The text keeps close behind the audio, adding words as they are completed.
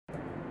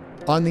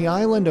On the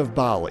island of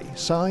Bali,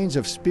 signs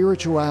of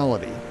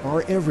spirituality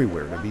are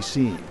everywhere to be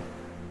seen.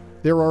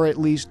 There are at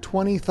least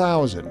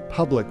 20,000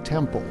 public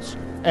temples,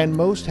 and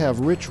most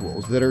have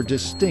rituals that are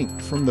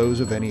distinct from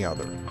those of any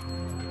other.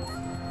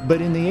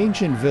 But in the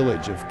ancient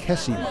village of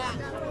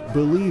Kesiman,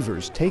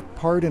 believers take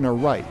part in a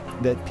rite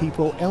that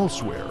people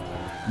elsewhere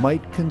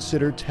might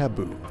consider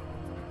taboo.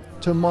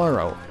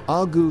 Tomorrow,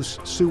 Agus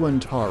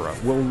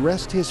Suantara will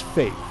rest his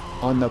faith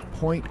on the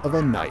point of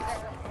a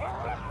knife.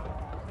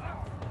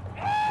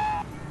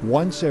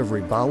 Once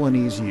every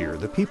Balinese year,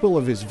 the people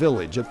of his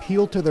village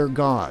appeal to their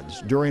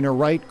gods during a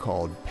rite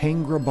called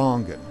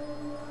Pangrabongan.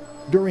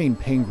 During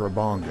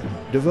Pangrabongan,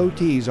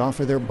 devotees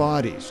offer their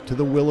bodies to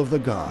the will of the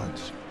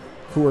gods,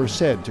 who are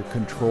said to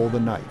control the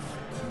knife.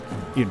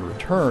 In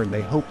return,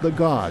 they hope the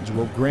gods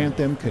will grant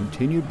them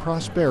continued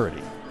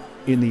prosperity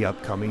in the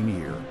upcoming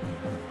year.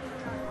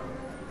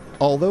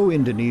 Although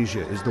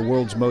Indonesia is the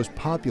world's most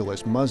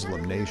populous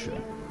Muslim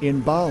nation, in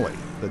Bali,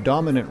 the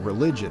dominant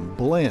religion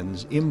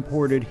blends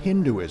imported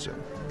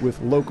Hinduism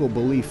with local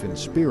belief in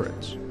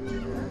spirits.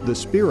 The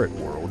spirit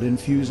world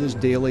infuses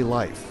daily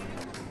life.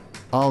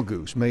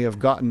 Agus may have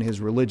gotten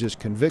his religious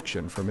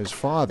conviction from his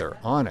father,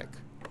 Anik.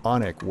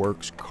 Anik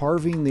works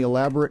carving the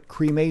elaborate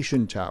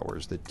cremation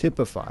towers that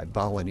typify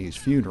Balinese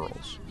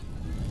funerals.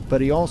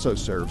 But he also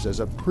serves as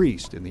a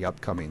priest in the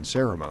upcoming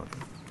ceremony.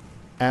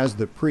 As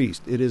the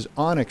priest, it is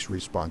Anik's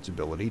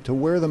responsibility to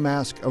wear the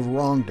mask of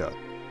Rongda,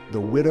 the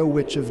Widow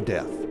Witch of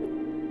Death.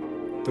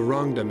 The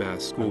Rongda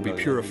mask will be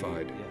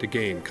purified to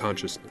gain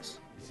consciousness.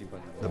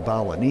 The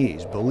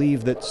Balinese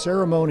believe that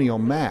ceremonial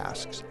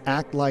masks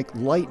act like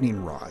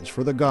lightning rods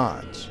for the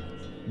gods.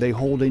 They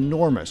hold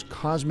enormous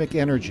cosmic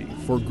energy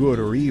for good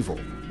or evil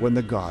when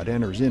the god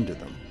enters into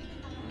them.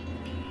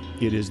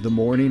 It is the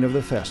morning of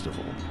the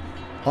festival.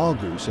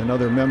 Agus and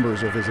other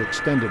members of his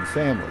extended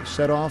family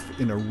set off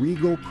in a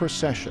regal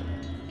procession,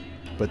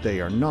 but they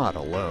are not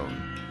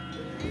alone.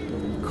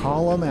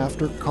 Column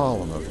after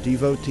column of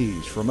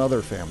devotees from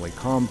other family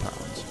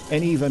compounds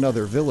and even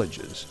other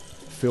villages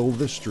fill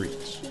the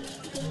streets.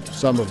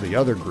 Some of the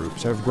other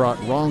groups have brought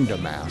Rongda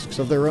masks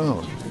of their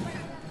own.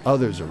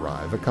 Others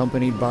arrive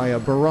accompanied by a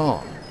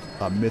barong,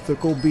 a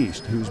mythical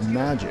beast whose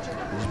magic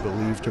is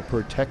believed to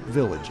protect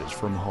villages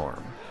from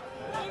harm.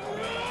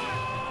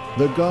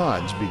 The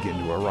gods begin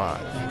to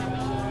arrive.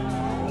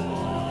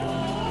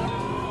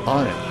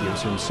 Anik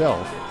gives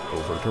himself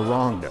over to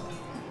Rongda.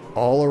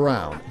 All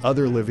around,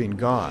 other living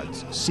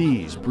gods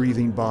seize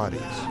breathing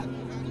bodies.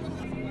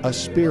 A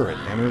spirit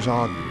enters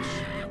Agus.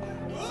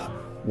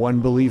 One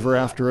believer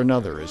after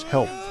another is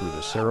helped through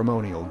the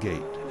ceremonial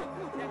gate.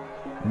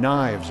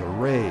 Knives are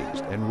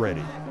raised and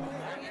ready.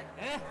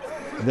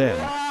 Then,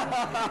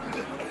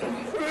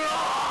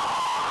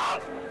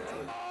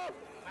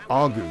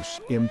 Agus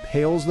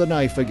impales the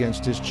knife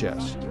against his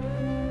chest.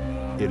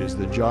 It is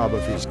the job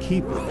of his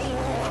keepers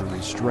to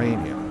restrain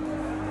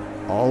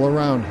him. All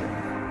around him,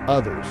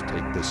 others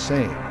take the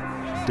same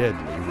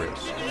deadly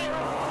risk.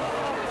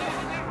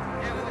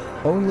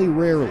 Only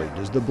rarely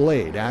does the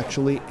blade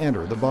actually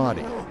enter the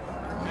body.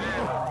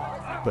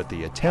 But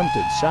the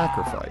attempted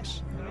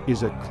sacrifice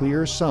is a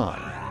clear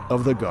sign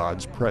of the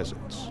god's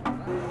presence.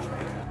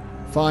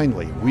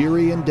 Finally,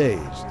 weary and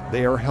dazed,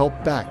 they are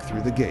helped back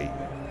through the gate.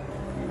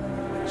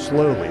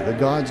 Slowly, the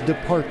gods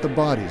depart the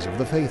bodies of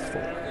the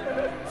faithful,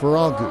 for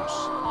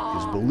Agus,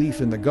 his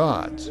belief in the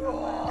gods,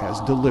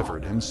 has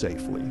delivered him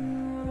safely.